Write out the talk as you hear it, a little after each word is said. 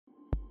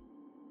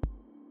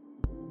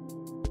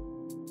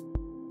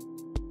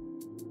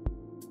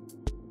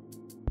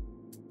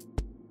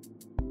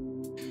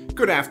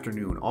Good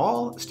afternoon,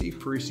 all. Steve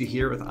Parisi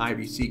here with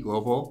IBC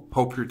Global.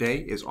 Hope your day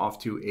is off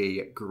to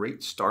a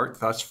great start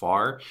thus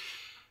far.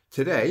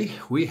 Today,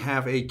 we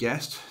have a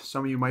guest.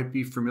 Some of you might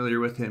be familiar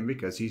with him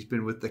because he's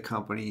been with the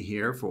company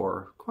here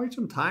for quite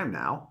some time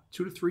now.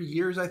 2 to 3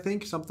 years, I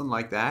think, something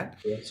like that.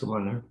 Yeah,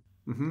 somewhere in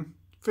there.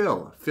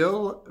 Phil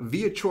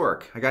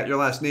Wieczorek. I got your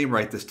last name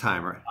right this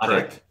time, right? Got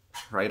Correct? it.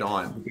 Right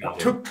on. You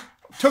got it.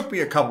 Took me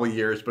a couple of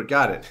years, but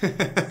got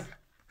it.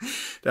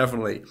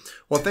 Definitely.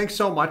 Well, thanks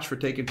so much for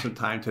taking some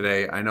time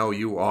today. I know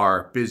you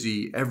are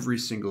busy every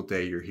single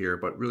day you're here,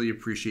 but really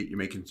appreciate you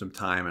making some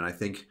time. And I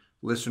think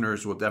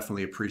listeners will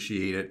definitely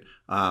appreciate it.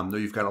 I know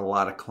you've got a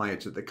lot of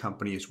clients at the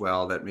company as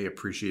well that may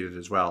appreciate it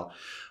as well.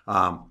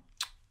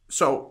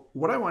 So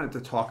what I wanted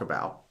to talk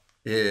about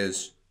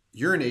is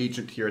you're an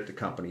agent here at the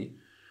company.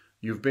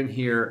 You've been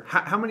here.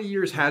 How many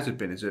years has it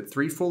been? Is it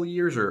 3 full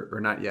years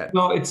or not yet?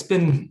 No, it's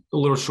been a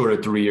little short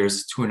of 3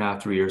 years,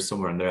 2.5, 3 years,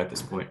 somewhere in there at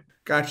this point.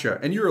 Gotcha.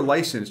 And you were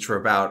licensed for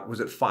about, was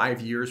it 5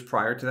 years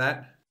prior to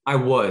that? I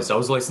was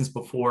licensed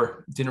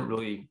before, didn't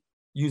really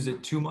use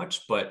it too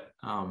much, but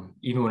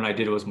even when I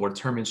did, it was more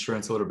term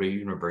insurance, a little bit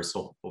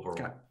universal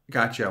overall.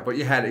 Gotcha. But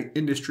you had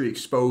industry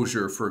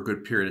exposure for a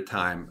good period of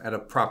time at a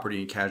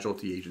property and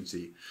casualty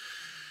agency.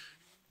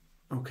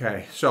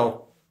 Okay.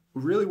 So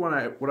really what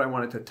I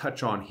wanted to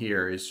touch on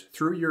here is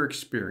through your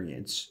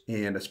experience,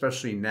 and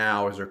especially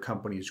now as our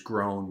company's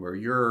grown, where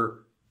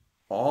you're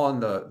on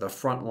the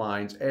front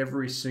lines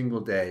every single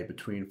day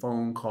between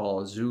phone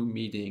calls, Zoom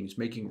meetings,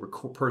 making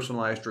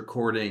personalized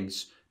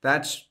recordings.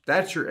 That's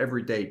your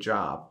everyday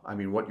job. I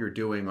mean, what you're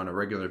doing on a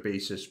regular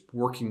basis,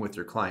 working with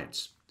your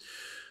clients.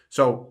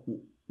 So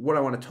what I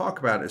want to talk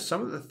about is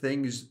some of the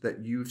things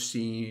that you've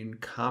seen,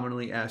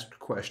 commonly asked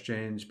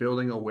questions,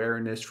 building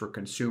awareness for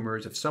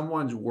consumers. If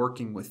someone's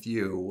working with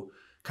you,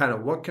 kind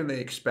of what can they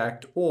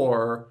expect?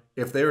 Or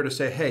if they were to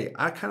say, hey,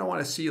 I kind of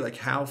want to see like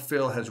how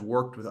Phil has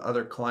worked with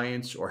other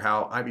clients or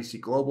how IBC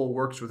Global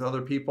works with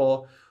other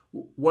people,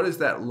 what does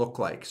that look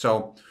like?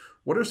 So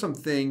what are some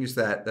things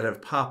that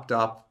have popped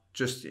up,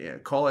 just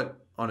call it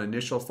on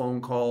initial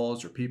phone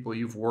calls or people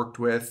you've worked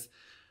with?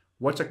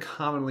 What's a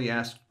commonly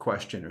asked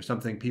question or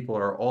something people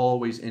are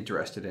always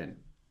interested in?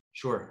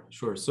 Sure.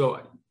 So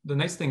the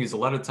nice thing is a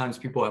lot of times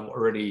people have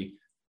already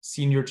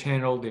seen your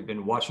channel, they've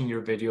been watching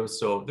your videos,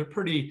 so they're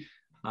pretty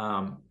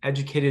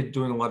educated,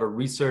 doing a lot of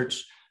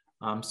research.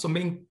 So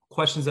main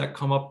questions that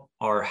come up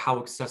are how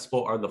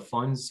accessible are the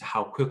funds?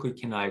 How quickly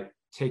can I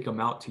take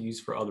them out to use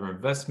for other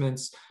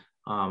investments?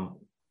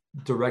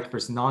 Direct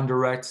versus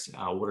non-direct.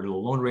 What are the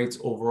loan rates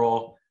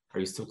overall? Are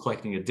you still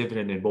collecting a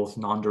dividend in both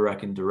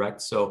non-direct and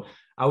direct? So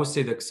I would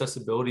say the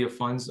accessibility of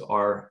funds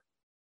are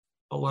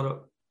I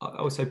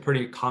would say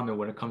pretty common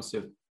when it comes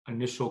to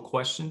initial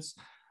questions.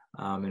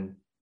 And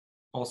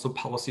also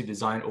policy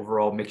design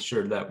overall, make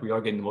sure that we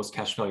are getting the most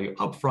cash value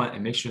upfront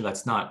and make sure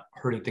that's not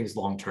hurting things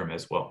long-term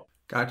as well.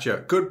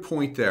 Gotcha. Good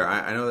point there.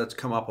 I know that's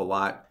come up a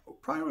lot,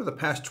 probably over the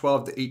past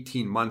 12 to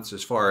 18 months,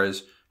 as far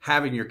as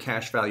having your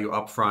cash value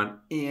upfront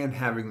and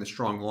having the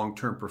strong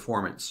long-term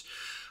performance.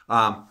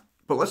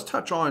 But let's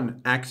touch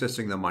on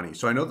accessing the money.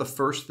 So I know the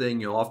first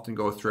thing you'll often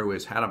go through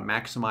is how to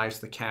maximize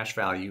the cash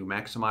value,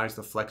 maximize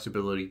the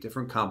flexibility,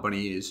 different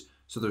companies,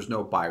 so there's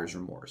no buyer's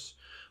remorse.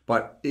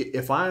 But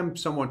if I'm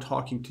someone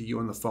talking to you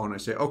on the phone, I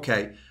say,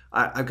 okay,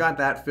 I've got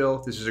that,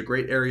 Phil. This is a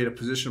great area to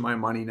position my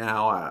money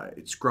now.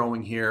 It's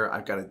growing here.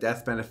 I've got a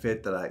death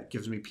benefit that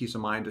gives me peace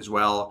of mind as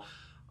well.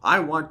 I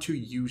want to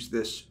use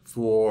this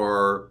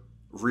for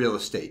real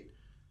estate.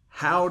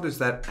 How does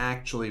that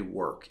actually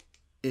work?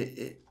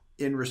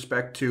 In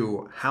respect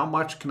to how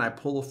much can I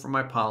pull from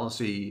my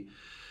policy?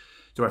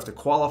 Do I have to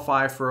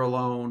qualify for a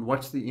loan?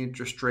 What's the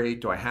interest rate?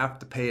 Do I have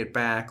to pay it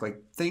back?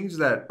 Like things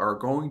that are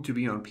going to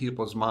be on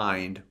people's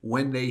mind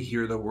when they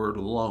hear the word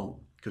loan,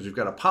 because we've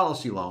got a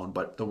policy loan,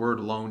 but the word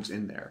loan's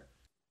in there.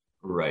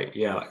 Right.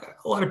 Yeah.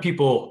 A lot of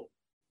people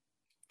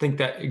think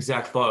that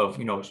exact thought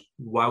of,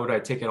 why would I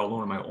take out a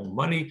loan of my own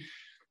money?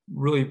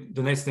 Really,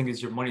 the nice thing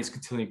is your money is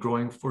continually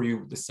growing for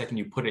you the second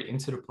you put it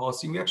into the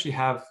policy. We actually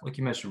have, like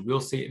you mentioned, real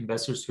estate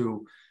investors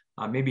who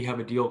maybe have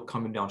a deal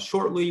coming down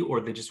shortly,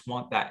 or they just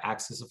want that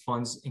access of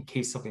funds in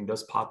case something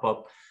does pop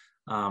up.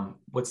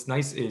 What's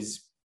nice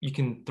is you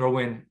can throw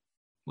in,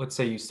 let's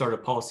say you start a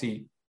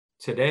policy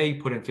today,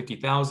 put in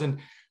 50,000.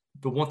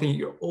 The one thing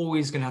you're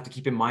always going to have to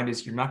keep in mind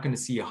is you're not going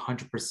to see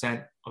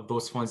 100% of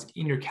those funds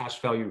in your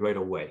cash value right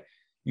away.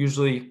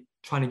 Usually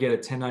trying to get a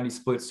 1090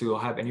 split, so you'll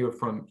have anywhere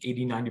from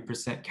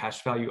 80-90%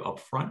 cash value up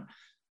front,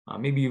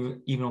 maybe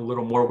even a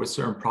little more with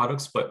certain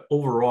products. But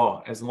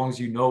overall, as long as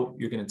you know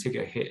you're going to take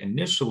a hit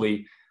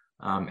initially,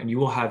 and you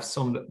will have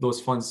some of those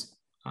funds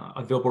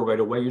available right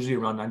away, usually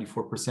around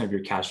 94% of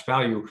your cash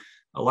value.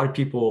 A lot of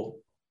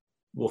people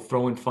will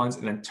throw in funds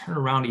and then turn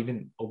around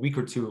even a week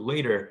or two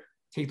later,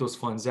 take those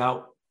funds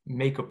out,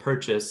 make a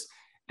purchase.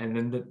 And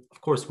then, of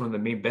course, one of the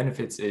main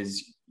benefits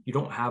is you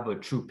don't have a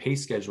true pay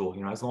schedule.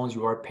 As long as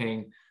you are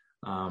paying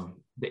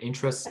the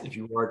interest, if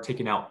you are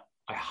taking out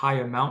a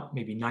high amount,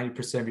 maybe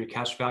 90% of your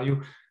cash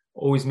value,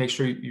 always make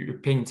sure you're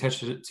paying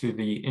attention to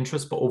the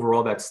interest, but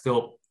overall that's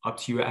still up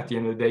to you at the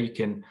end of the day. You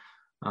can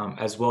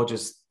as well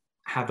just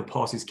have the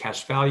policy's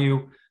cash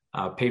value,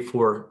 pay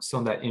for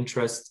some of that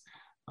interest.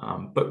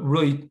 But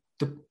really,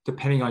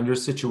 depending on your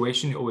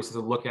situation, you always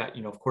have to look at,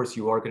 of course,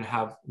 you are going to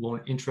have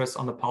loan interest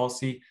on the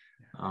policy,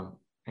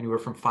 anywhere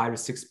from 5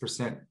 to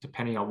 6%,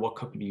 depending on what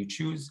company you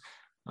choose.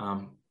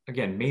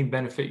 Again, main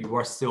benefit, you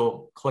are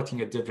still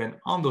collecting a dividend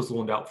on those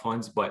loaned out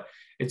funds, but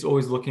it's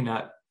always looking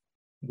at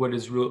what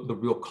is the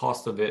real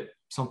cost of it.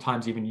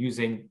 Sometimes even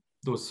using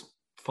those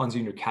funds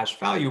in your cash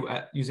value,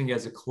 using it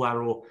as a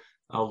collateral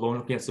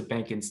loan against the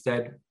bank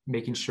instead,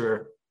 making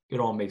sure it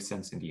all makes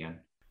sense in the end.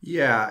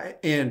 Yeah,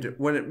 and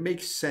when it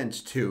makes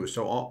sense too.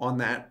 So on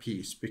that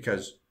piece,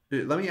 because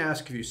let me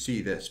ask if you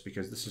see this,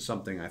 because this is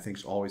something I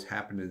think's always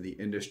happened in the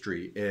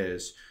industry,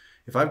 is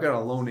if I've got a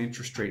loan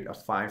interest rate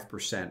of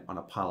 5% on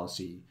a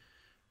policy,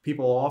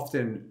 people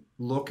often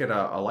look at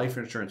a life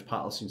insurance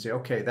policy and say,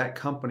 okay, that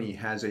company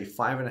has a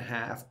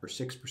 5.5 or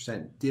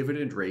 6%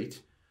 dividend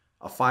rate,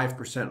 a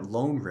 5%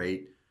 loan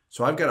rate.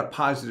 So I've got a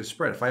positive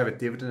spread. If I have a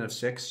dividend of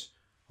 6,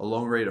 a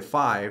loan rate of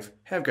 5,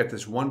 hey, I've got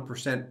this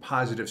 1%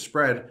 positive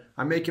spread.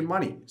 I'm making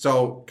money.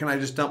 So can I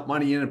just dump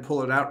money in and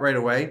pull it out right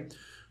away?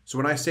 So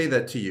when I say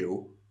that to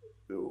you,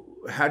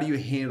 how do you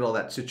handle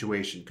that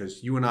situation?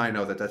 Because you and I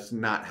know that that's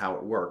not how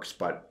it works,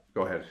 but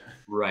go ahead.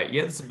 Right.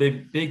 Yeah, it's a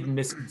big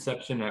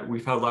misconception that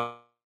we've had a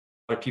lot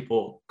of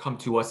people come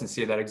to us and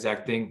say that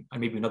exact thing.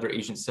 And maybe another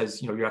agent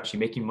says, you're actually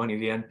making money in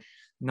the end.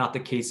 Not the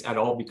case at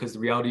all, because the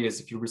reality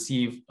is if you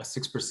receive a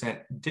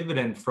 6%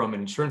 dividend from an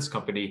insurance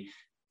company,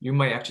 you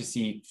might actually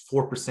see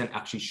 4%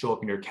 actually show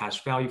up in your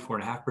cash value,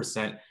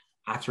 4.5%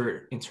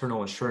 after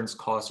internal insurance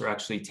costs are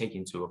actually taken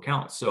into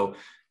account. So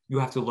you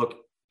have to look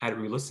at it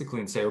realistically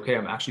and say, okay,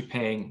 I'm actually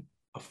paying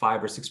a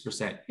 5 or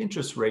 6%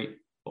 interest rate,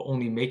 but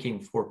only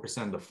making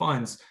 4% of the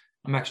funds.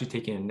 I'm actually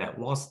taking a net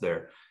loss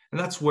there. And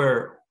that's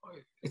where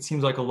it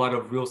seems like a lot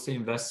of real estate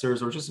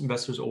investors or just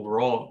investors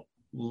overall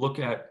look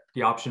at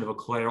the option of a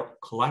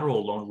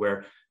collateral loan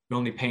where you're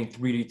only paying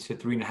 3 to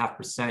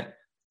 3.5%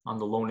 on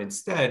the loan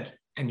instead,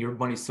 and your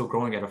money's still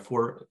growing at a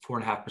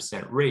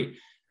 4.5% rate.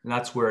 And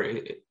that's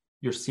where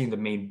you're seeing the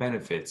main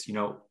benefits.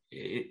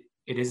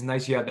 It is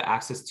nice you have the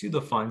access to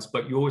the funds,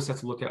 but you always have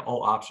to look at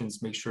all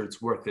options, make sure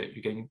it's worth it.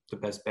 You're getting the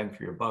best bang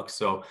for your buck.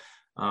 So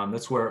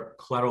that's where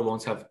collateral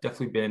loans have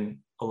definitely been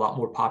a lot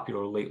more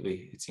popular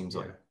lately, it seems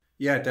like.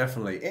 Yeah,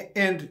 definitely.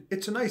 And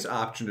it's a nice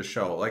option to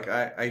show. Like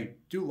I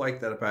do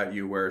like that about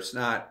you, where it's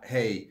not,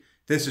 hey,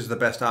 this is the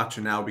best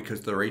option now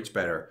because the rate's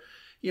better.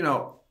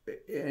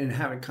 In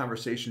having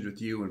conversations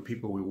with you and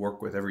people we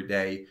work with every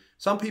day,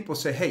 some people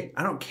say, hey,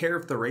 I don't care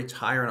if the rate's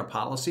higher on a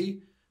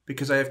policy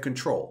because I have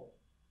control.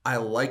 I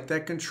like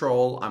that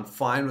control. I'm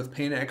fine with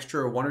paying an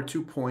extra 1 or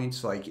 2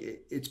 points. Like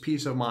it's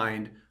peace of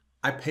mind.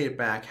 I pay it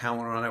back how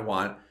and when I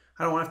want.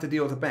 I don't have to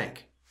deal with a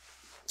bank.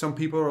 Some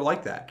people are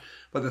like that.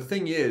 But the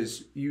thing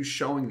is, you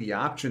showing the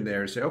option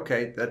there to say,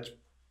 okay, that's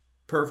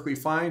perfectly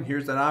fine.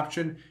 Here's that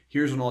option.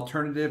 Here's an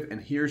alternative.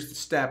 And here's the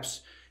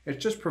steps.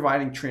 It's just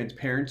providing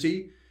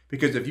transparency.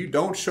 Because if you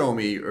don't show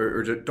me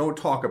or don't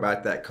talk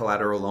about that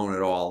collateral loan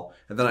at all,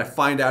 and then I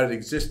find out it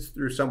exists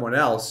through someone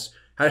else,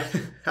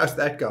 how's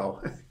that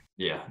go?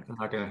 Yeah, I'm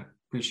not going to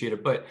appreciate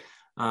it. But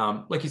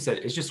like you said,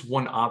 it's just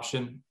one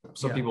option.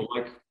 Some people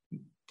like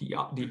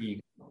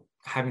the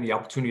having the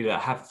opportunity to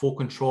have full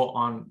control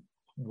on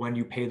when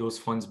you pay those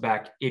funds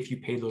back, if you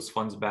pay those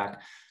funds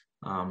back.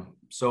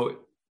 So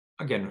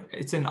again,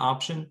 it's an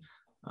option,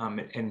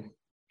 and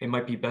it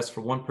might be best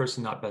for one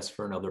person, not best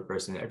for another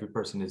person. Every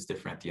person is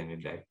different at the end of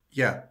the day.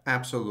 Yeah,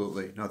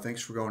 absolutely. No,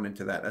 thanks for going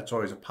into that. That's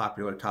always a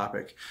popular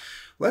topic.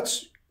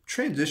 Let's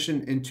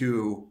transition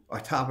into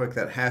a topic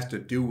that has to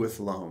do with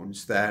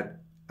loans that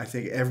I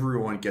think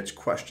everyone gets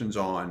questions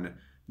on: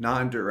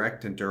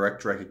 non-direct and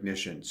direct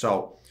recognition.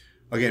 So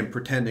again,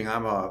 pretending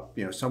I'm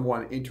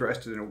someone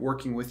interested in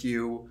working with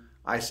you,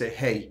 I say,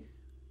 hey,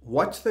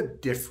 what's the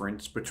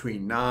difference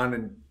between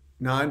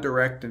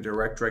non-direct and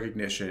direct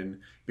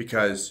recognition?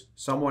 Because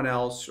someone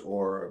else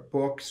or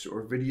books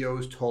or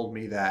videos told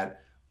me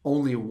that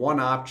only one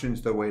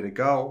option's the way to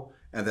go,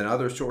 and then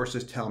other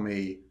sources tell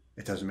me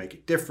it doesn't make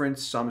a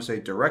difference. Some say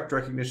direct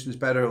recognition is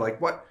better. Like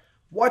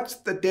what's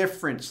the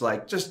difference?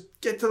 Like just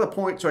get to the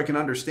point so I can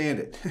understand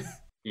it.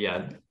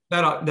 Yeah,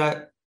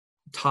 that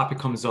topic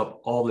comes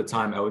up all the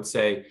time. I would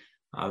say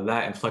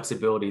that and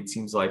flexibility, it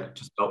seems like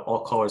just about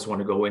all callers want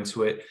to go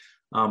into it.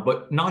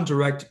 But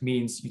non-direct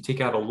means you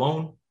take out a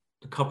loan.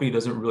 The company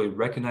doesn't really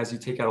recognize you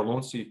take out a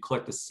loan, so you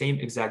collect the same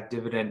exact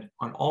dividend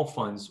on all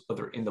funds,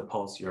 whether in the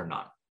policy or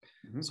not.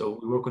 Mm-hmm. So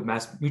we work with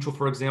Mass Mutual,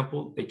 for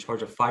example. They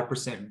charge a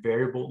 5%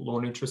 variable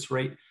loan interest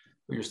rate,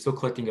 but you're still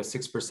collecting a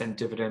 6%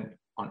 dividend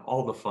on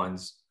all the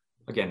funds,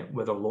 again,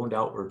 whether loaned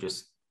out or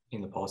just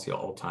in the policy at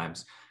all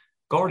times.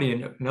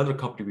 Guardian, another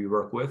company we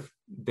work with,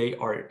 they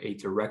are a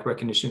direct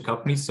recognition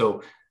company.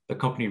 So the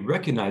company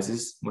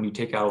recognizes when you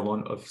take out a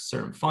loan of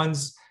certain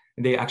funds,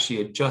 and they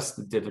actually adjust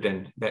the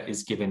dividend that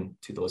is given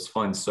to those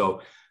funds.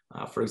 So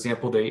for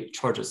example, they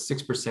charge a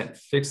 6%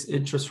 fixed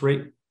interest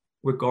rate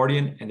with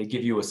Guardian, and they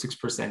give you a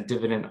 6%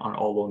 dividend on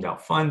all loaned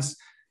out funds.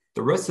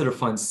 The rest of the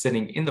funds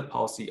sitting in the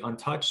policy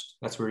untouched,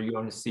 that's where you're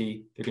going to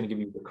see they're going to give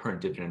you the current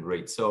dividend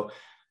rate. So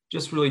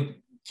just really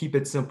keep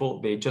it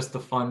simple. They adjust the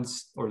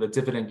funds or the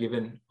dividend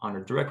given on a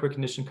direct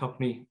recognition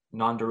company,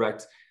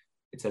 non-direct.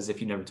 It's as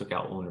if you never took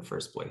out a loan in the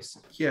first place.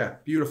 Yeah,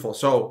 beautiful.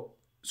 So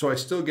I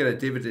still get a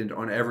dividend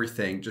on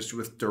everything, just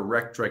with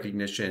direct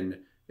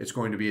recognition, it's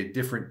going to be a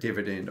different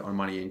dividend on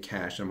money in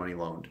cash and money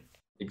loaned.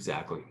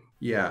 Exactly.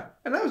 Yeah,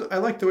 and I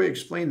like the way you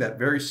explained that.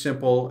 Very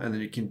simple, and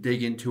then you can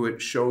dig into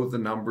it, show the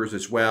numbers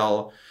as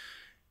well,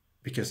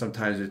 because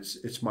sometimes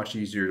it's much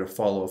easier to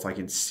follow if I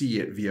can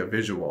see it via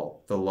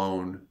visual, the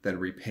loan, than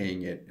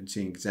repaying it and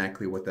seeing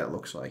exactly what that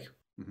looks like.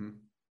 Mm-hmm.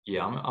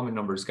 Yeah, I'm a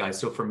numbers guy.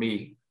 So for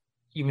me,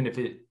 even if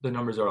the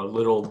numbers are a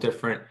little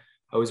different,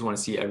 I always want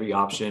to see every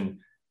option.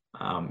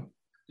 And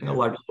a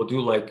lot of people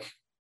do like,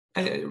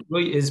 and it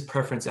really is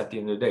preference at the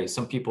end of the day.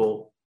 Some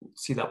people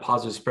see that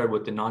positive spread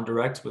with the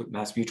non-direct, with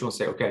MassMutual, and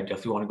say, okay, I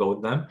definitely want to go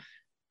with them.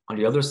 On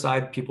the other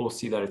side, people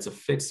see that it's a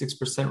fixed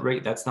 6%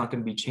 rate. That's not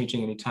going to be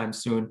changing anytime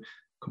soon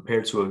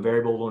compared to a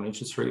variable loan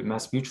interest rate with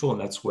MassMutual, and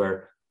that's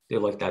where they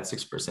like that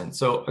 6%.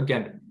 So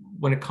again,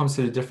 when it comes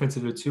to the difference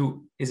of the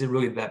two, is it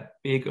really that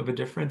big of a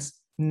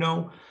difference?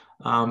 No,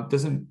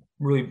 doesn't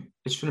really,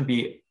 it shouldn't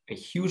be a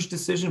huge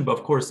decision, but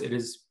of course it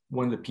is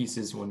one of the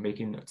pieces when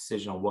making a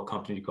decision on what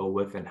company to go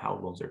with and how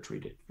loans are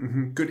treated.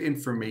 Mm-hmm. Good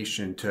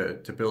information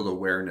to build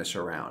awareness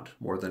around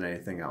more than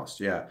anything else.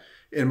 Yeah.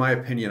 In my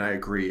opinion, I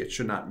agree. It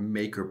should not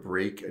make or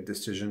break a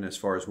decision as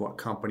far as what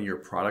company or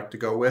product to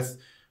go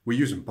with. We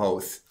use them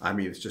both. I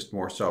mean, it's just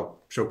more so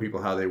show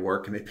people how they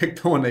work and they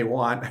pick the one they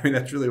want. I mean,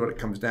 that's really what it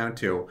comes down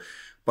to.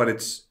 But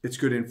it's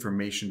good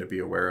information to be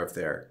aware of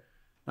there.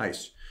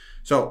 Nice.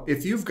 So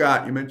if you've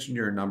got, you mentioned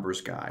you're a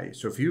numbers guy.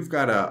 So if you've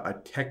got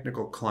a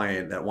technical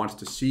client that wants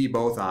to see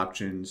both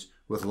options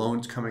with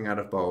loans coming out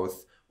of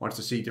both, wants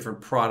to see different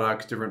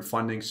products, different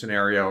funding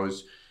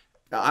scenarios,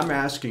 I'm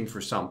asking for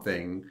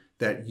something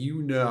that,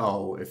 you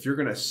know, if you're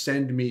going to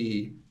send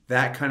me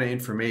that kind of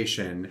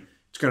information,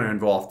 it's going to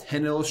involve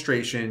 10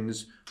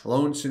 illustrations,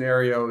 loan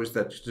scenarios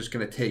that's just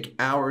going to take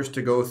hours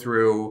to go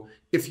through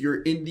if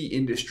you're in the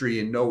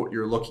industry and know what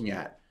you're looking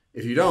at.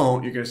 If you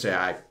don't, you're going to say,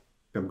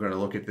 I'm going to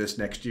look at this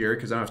next year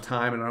because I don't have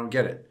time and I don't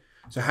get it.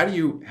 So how do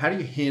you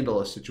handle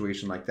a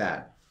situation like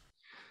that?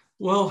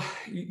 Well,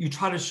 you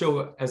try to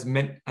show as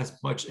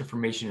much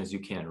information as you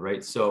can,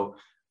 right? So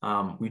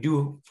we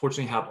do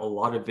fortunately have a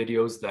lot of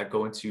videos that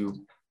go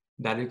into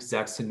that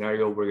exact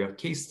scenario where you have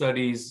case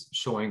studies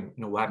showing,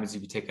 what happens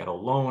if you take out a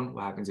loan,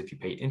 what happens if you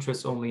pay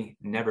interest only,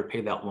 never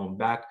pay that loan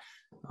back.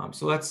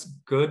 So that's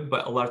good,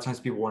 but a lot of times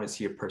people want to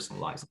see it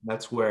personalized.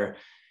 That's where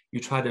you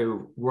try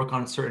to work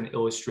on certain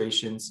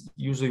illustrations.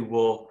 Usually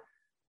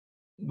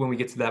when we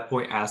get to that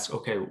point, ask,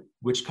 okay,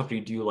 which company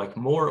do you like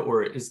more?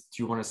 Or do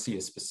you want to see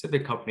a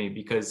specific company?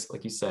 Because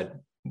like you said,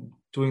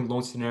 doing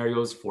loan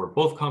scenarios for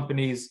both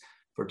companies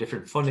for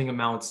different funding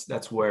amounts,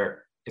 that's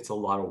where it's a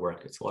lot of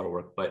work.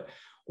 But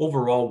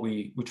overall,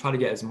 we try to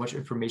get as much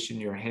information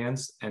in your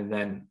hands, and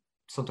then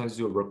sometimes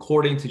do a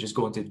recording to just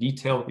go into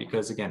detail,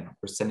 because again,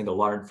 we're sending a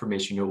lot of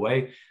information your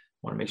way.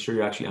 Want to make sure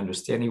you're actually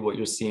understanding what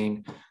you're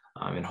seeing,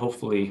 and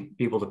hopefully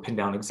be able to pin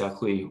down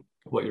exactly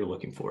what you're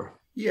looking for.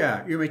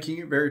 Yeah, you're making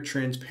it very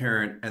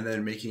transparent and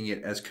then making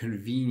it as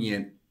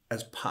convenient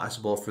as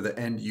possible for the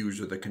end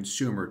user, the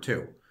consumer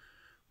too.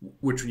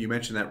 Which, when you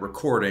mentioned that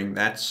recording,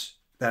 that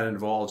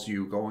involves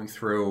you going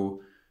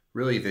through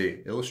really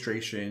the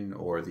illustration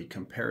or the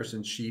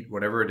comparison sheet,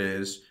 whatever it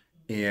is,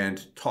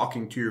 and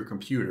talking to your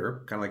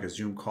computer, kind of like a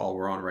Zoom call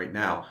we're on right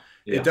now.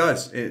 Yeah. It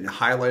does,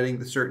 highlighting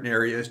the certain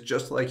areas,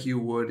 just like you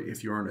would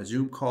if you're on a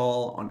Zoom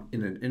call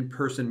in an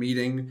in-person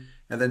meeting,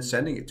 and then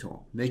sending it to them,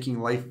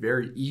 making life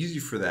very easy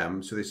for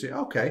them. So they say,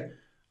 okay,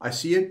 I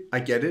see it, I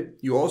get it.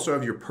 You also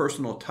have your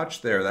personal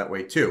touch there that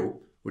way too,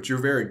 which you're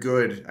very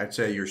good. I'd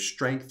say your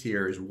strength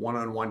here is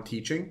one-on-one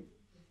teaching.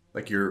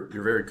 Like you're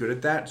very good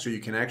at that. So you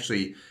can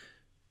actually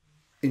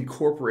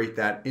incorporate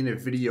that in a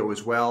video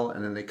as well,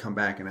 and then they come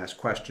back and ask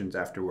questions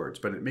afterwards.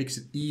 But it makes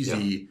it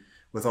easy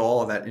with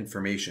all of that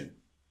information.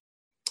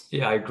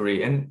 Yeah, I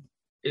agree. And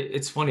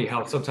it's funny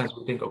how sometimes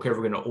we think, okay, we're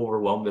going to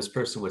overwhelm this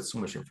person with so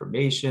much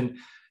information.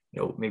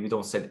 Maybe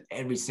don't send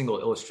every single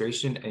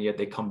illustration, and yet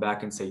they come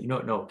back and say,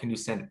 no, can you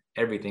send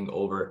everything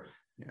over?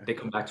 Yeah. They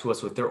come back to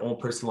us with their own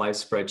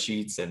personalized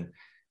spreadsheets, and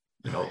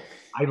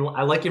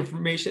I like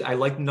information, I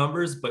like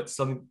numbers, but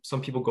some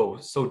people go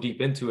so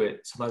deep into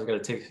it. Sometimes I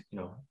got to take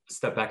a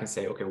step back and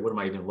say, okay, what am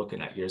I even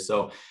looking at here?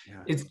 So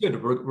It's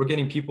good. We're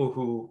getting people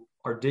who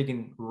are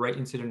digging right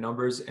into the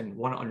numbers and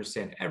want to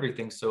understand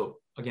everything. So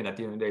again, at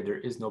the end of the day, there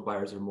is no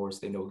buyer's remorse.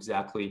 They know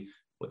exactly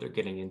what they're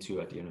getting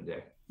into at the end of the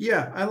day.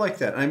 Yeah, I like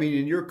that. I mean,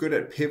 and you're good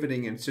at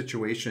pivoting in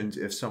situations.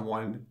 If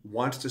someone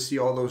wants to see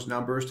all those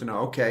numbers, to know,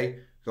 okay,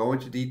 go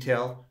into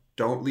detail,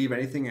 don't leave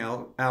anything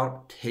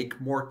out, take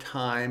more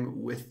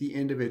time with the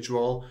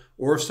individual.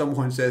 Or if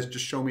someone says,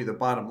 just show me the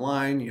bottom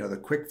line, the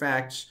quick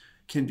facts,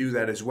 can do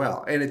that as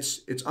well. And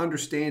it's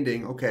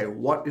understanding, okay,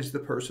 what is the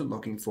person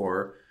looking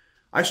for?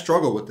 I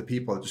struggle with the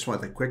people that just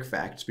want the quick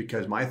facts,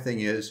 because my thing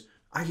is,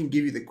 I can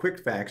give you the quick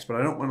facts, but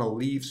I don't want to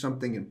leave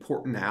something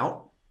important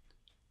out.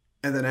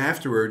 And then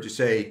afterwards you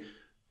say,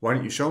 why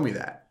don't you show me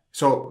that?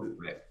 So,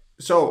 Right.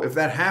 so if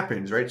that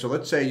happens, right? So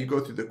let's say you go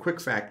through the quick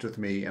facts with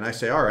me and I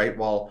say, all right,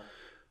 well,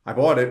 I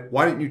bought it.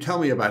 Why didn't you tell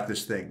me about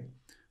this thing?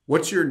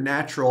 What's your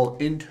natural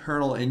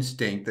internal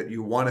instinct that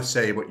you want to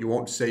say, but you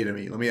won't say to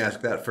me? Let me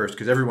ask that first,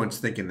 because everyone's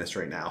thinking this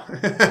right now.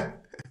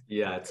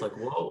 Yeah, it's like,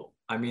 well,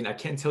 I mean, I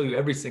can't tell you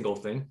every single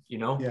thing, you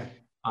know. Yeah.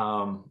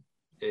 Um,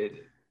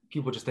 it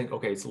People just think,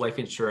 okay, it's life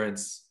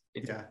insurance.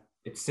 Yeah.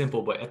 It's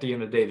simple, but at the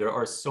end of the day, there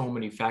are so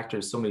many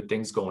factors, so many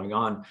things going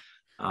on,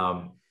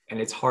 and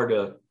it's hard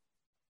to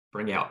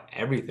bring out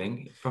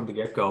everything from the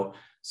get-go.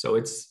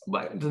 So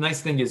but the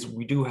nice thing is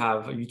we do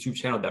have a YouTube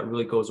channel that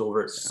really goes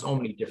over so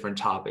many different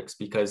topics,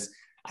 because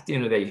at the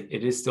end of the day,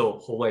 it is still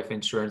whole life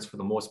insurance for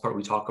the most part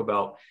we talk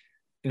about.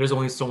 And there's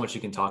only so much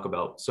you can talk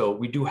about. So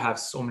we do have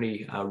so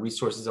many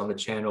resources on the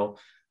channel.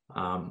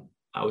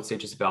 I would say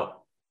just about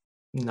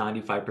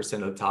 95% of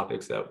the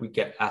topics that we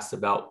get asked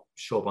about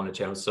show up on the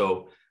channel.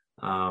 So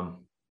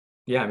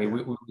yeah, I mean,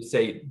 we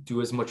say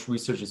do as much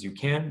research as you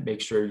can, make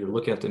sure you're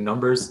looking at the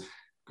numbers,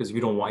 because we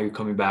don't want you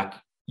coming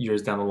back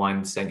years down the line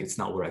and saying it's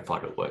not what I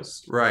thought it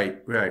was.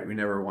 Right, right. We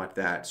never want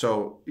that.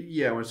 So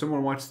yeah, when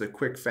someone wants the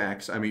quick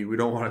facts, I mean, we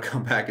don't want to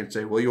come back and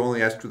say, well, you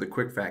only asked for the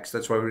quick facts.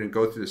 That's why we didn't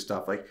go through this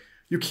stuff. Like,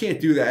 you can't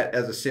do that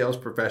as a sales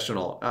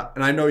professional.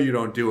 And I know you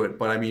don't do it,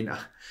 but I mean,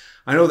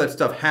 I know that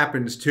stuff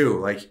happens too.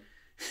 Like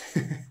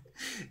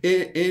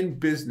in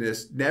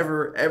business,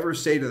 never ever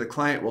say to the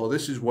client, well,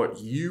 this is what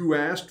you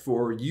asked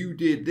for. You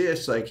did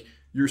this. Like,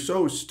 you're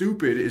so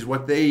stupid is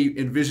what they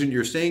envision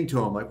you're saying to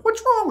them. Like,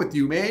 what's wrong with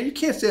you, man? You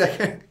can't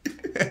say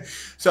that.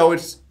 So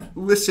it's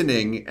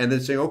listening and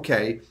then saying,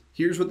 okay,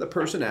 here's what the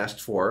person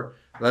asked for.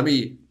 Let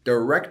me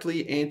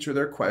directly answer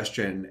their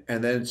question.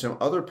 And then some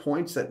other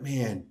points that,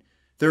 man,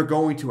 they're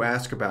going to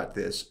ask about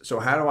this. So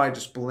how do I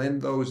just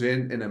blend those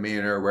in a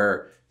manner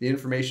where the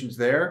information's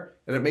there?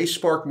 And it may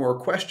spark more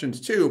questions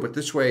too, but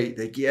this way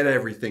they get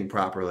everything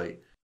properly.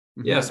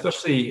 Yeah,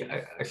 especially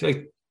I feel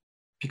like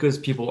because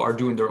people are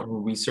doing their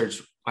own research,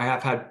 I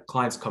have had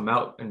clients come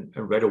out and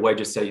right away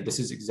just say, this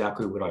is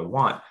exactly what I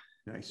want.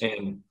 Nice.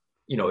 And,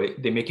 you know,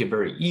 they make it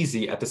very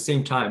easy. At the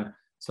same time,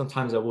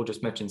 sometimes I will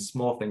just mention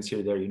small things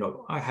here or there. You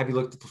know, have you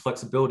looked at the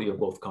flexibility of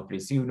both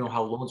companies? Do you know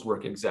how loans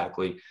work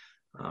exactly?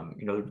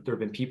 You know, there have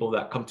been people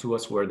that come to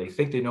us where they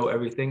think they know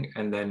everything.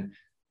 And then,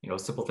 you know, a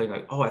simple thing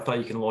like, oh, I thought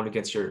you can loan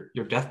against your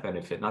death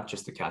benefit, not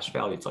just the cash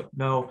value. It's like,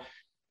 no,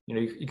 you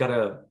know, you got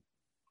to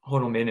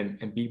hone them in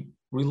and be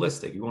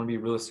realistic. You want to be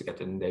realistic at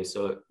the end of the day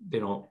so they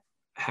don't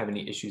have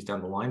any issues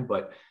down the line.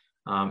 But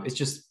it's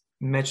just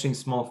mentioning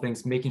small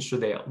things, making sure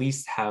they at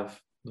least have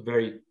the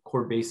very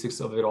core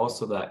basics of it all,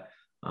 so that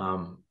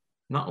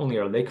not only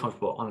are they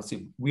comfortable,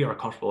 honestly, we are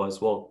comfortable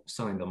as well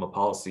selling them a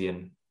policy,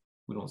 and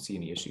we don't see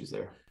any issues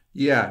there.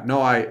 Yeah,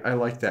 no, I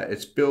like that.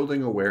 It's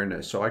building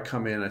awareness. So I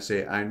come in, I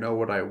say, I know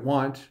what I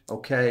want.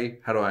 Okay,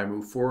 how do I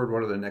move forward?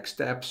 What are the next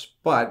steps?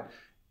 But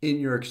in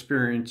your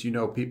experience, you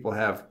know, people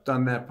have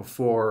done that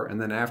before,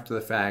 and then after the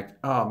fact,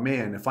 oh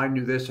man, if I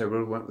knew this, I would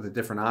have went with a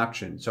different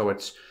option. So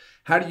it's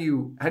how do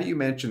you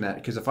mention that?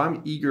 Because if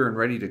I'm eager and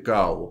ready to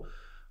go,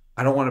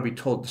 I don't want to be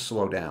told to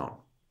slow down.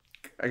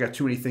 I got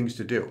too many things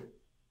to do,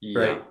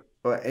 right?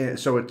 And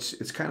so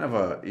it's kind of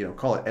a, you know,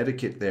 call it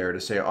etiquette there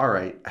to say, all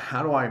right,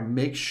 how do I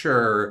make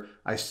sure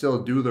I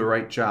still do the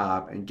right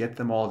job and get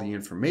them all the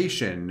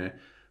information,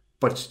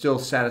 but still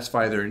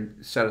satisfy their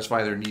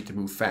need to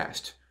move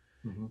fast?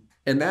 Mm-hmm.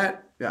 And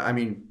that, I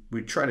mean,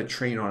 we try to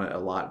train on it a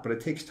lot, but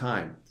it takes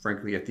time,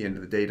 frankly, at the end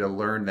of the day to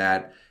learn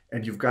that.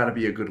 And you've got to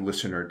be a good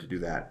listener to do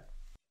that.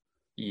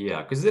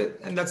 Yeah,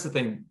 and that's the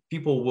thing.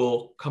 People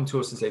will come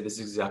to us and say, this is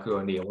exactly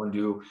what I need. I want to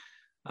do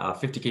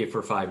 50K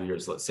for 5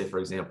 years, let's say, for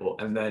example.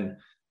 And then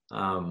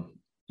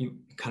you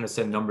kind of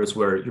set numbers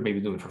where you're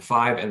maybe doing for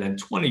 5 and then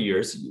 20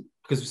 years,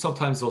 because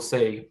sometimes they'll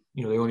say,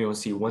 you know, they only want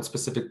to see one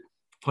specific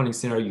funding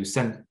scenario. You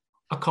send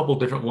a couple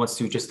different ones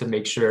to just to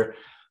make sure.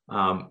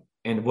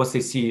 And once they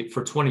see it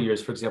for 20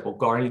 years, for example,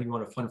 Guardian, you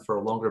want to fund for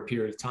a longer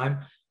period of time,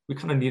 we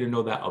kind of need to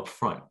know that up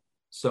front.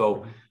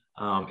 So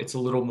it's a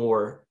little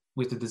more,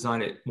 we have to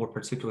design it more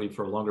particularly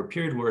for a longer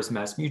period, whereas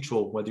Mass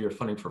Mutual, whether you're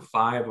funding for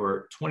 5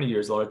 or 20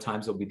 years, a lot of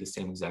times it'll be the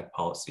same exact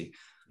policy.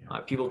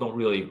 People don't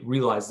really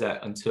realize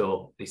that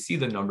until they see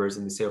the numbers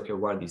and they say, okay,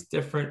 why are these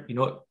different? You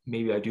know what,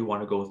 maybe I do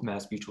want to go with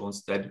Mass Mutual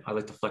instead. I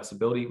like the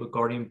flexibility with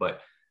Guardian, but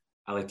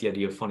I like the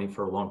idea of funding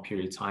for a long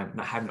period of time,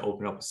 not having to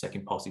open up a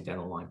second policy down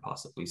the line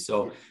possibly.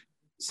 So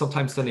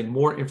sometimes sending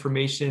more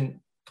information,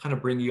 kind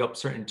of bring you up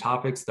certain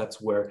topics. That's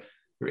where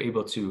you're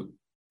able to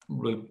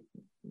really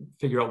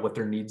figure out what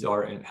their needs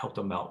are and help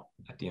them out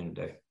at the end of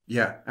the day.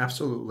 Yeah,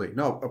 absolutely.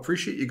 No,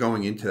 appreciate you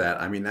going into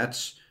that. I mean,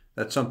 that's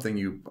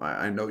something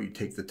I know you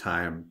take the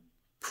time.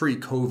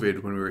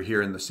 Pre-COVID, when we were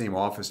here in the same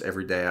office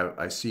every day,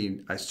 I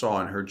saw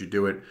and heard you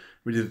do it.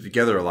 We did it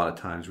together a lot of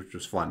times, which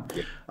was fun.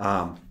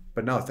 Yeah.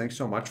 But no, thanks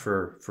so much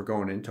for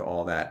going into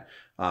all that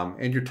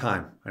and your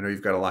time. I know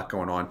you've got a lot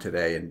going on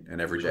today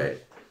and every day.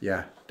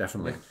 Yeah,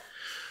 definitely.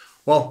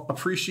 Well,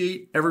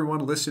 appreciate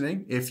everyone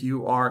listening. If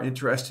you are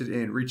interested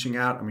in reaching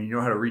out, I mean, you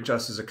know how to reach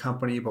us as a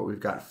company, but we've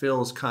got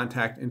Phil's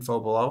contact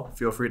info below.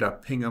 Feel free to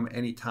ping him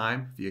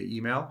anytime via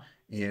email.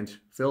 And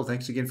Phil,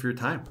 thanks again for your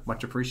time.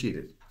 Much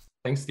appreciated.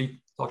 Thanks, Steve.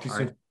 Talk to you All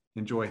soon. right.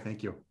 Enjoy.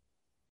 Thank you.